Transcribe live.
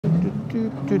哇，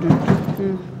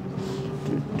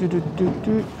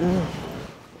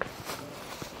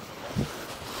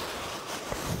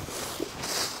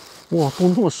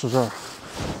动这么使劲儿！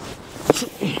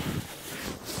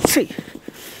切！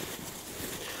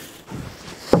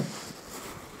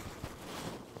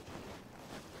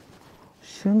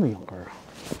鲜的羊肝啊！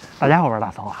大家好，我是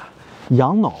大嫂啊。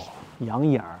羊脑、羊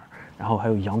眼儿，然后还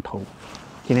有羊头。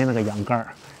今天那个羊肝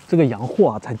儿，这个羊货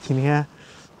啊，咱今天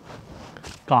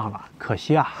杠上了，可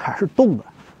惜啊，还是冻的。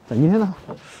咱今天呢，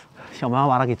想办法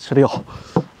把它给吃掉，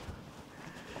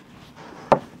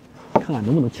看看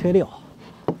能不能切掉。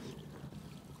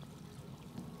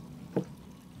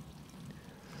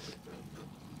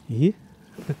咦，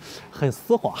很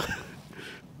丝滑。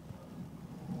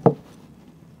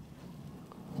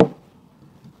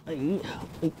哎呀，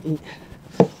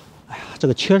这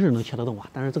个切是能切得动啊，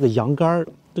但是这个羊肝儿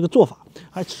这个做法，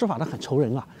还吃法它很愁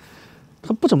人啊，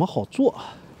它不怎么好做。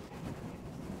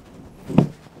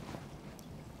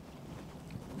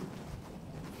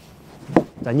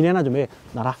咱今天呢，准备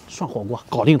拿它涮火锅，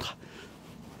搞定它。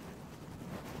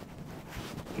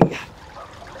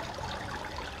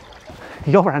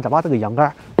要不然咱把这个羊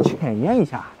肝浅腌一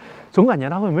下，总感觉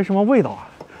它会没什么味道啊。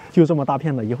就这么大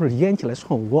片的，一会儿腌起来涮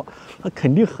火锅，那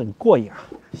肯定很过瘾啊。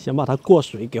先把它过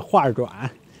水给化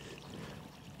软，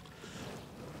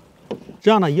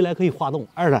这样呢，一来可以化冻，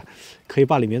二来可以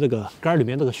把里面这个肝里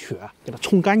面这个血给它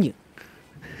冲干净。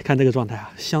看这个状态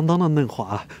啊，相当的嫩滑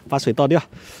啊。把水倒掉，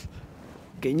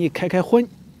给你开开荤。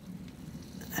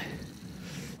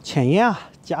浅腌啊，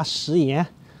加食盐、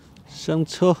生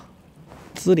抽，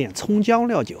滋点葱姜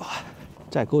料酒，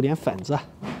再勾点粉子，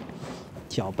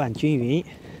搅拌均匀。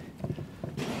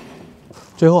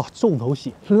最后重头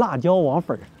戏，辣椒王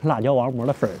粉、辣椒王馍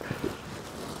的粉，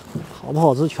好不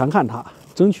好吃全看它，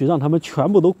争取让它们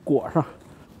全部都裹上。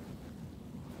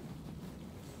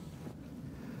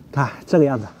看这个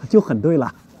样子就很对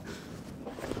了。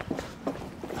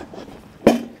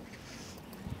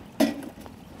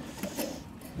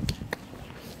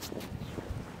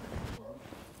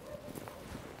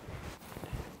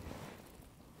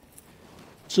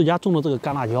自家种的这个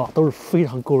干辣椒都是非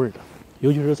常够味的，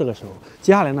尤其是这个时候。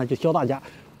接下来呢，就教大家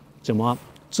怎么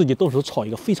自己动手炒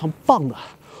一个非常棒的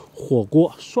火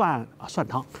锅涮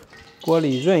汤。锅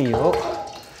里润油，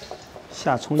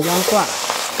下葱姜蒜、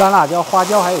干辣椒、花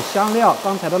椒还有香料，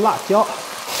刚才的辣椒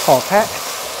炒开，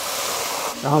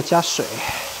然后加水，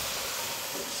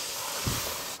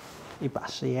一把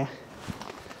食盐，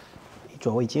一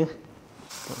撮味精，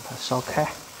等它烧开。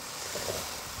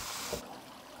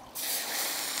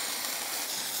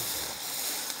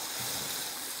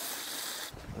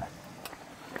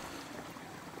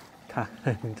看，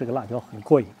这个辣椒很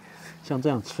过瘾，像这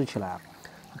样吃起来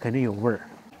肯定有味儿。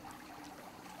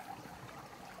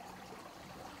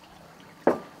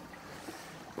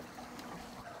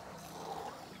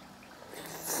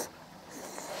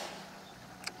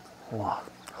哇，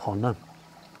好嫩！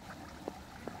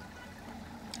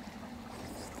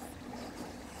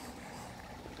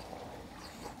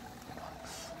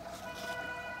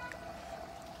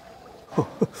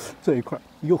这一块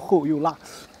又厚又辣。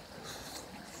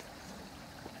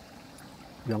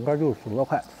羊肝就是熟得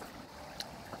快，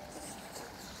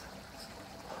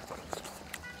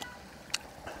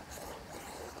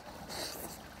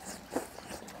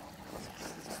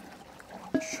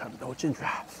全都进去。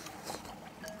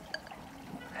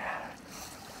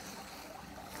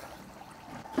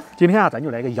今天啊，咱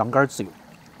就来个羊肝自由，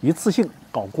一次性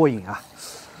搞过瘾啊，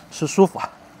吃舒服啊。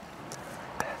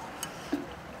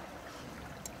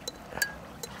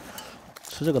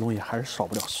吃这个东西还是少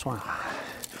不了蒜啊。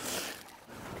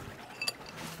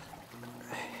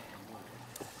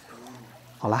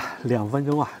好了，2分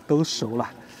钟啊，都熟了，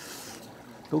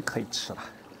都可以吃了，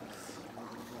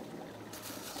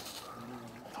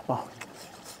好不好？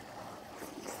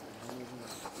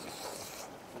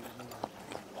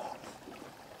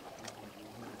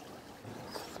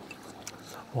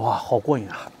哇，好过瘾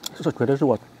啊！这绝对是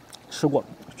我吃过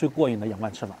最过瘾的羊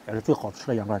肝吃法，也是最好吃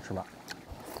的羊肝吃法。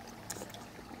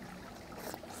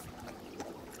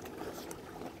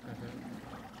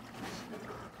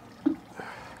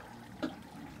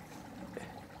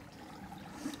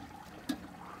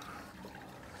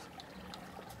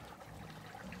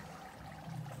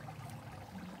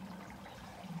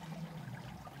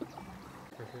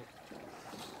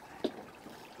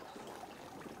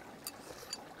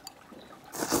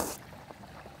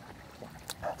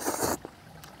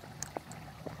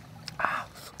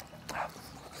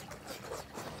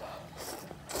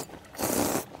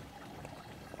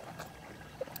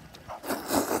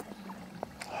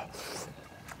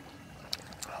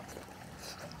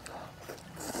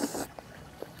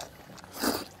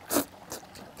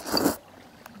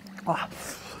啊，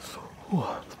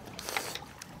哇，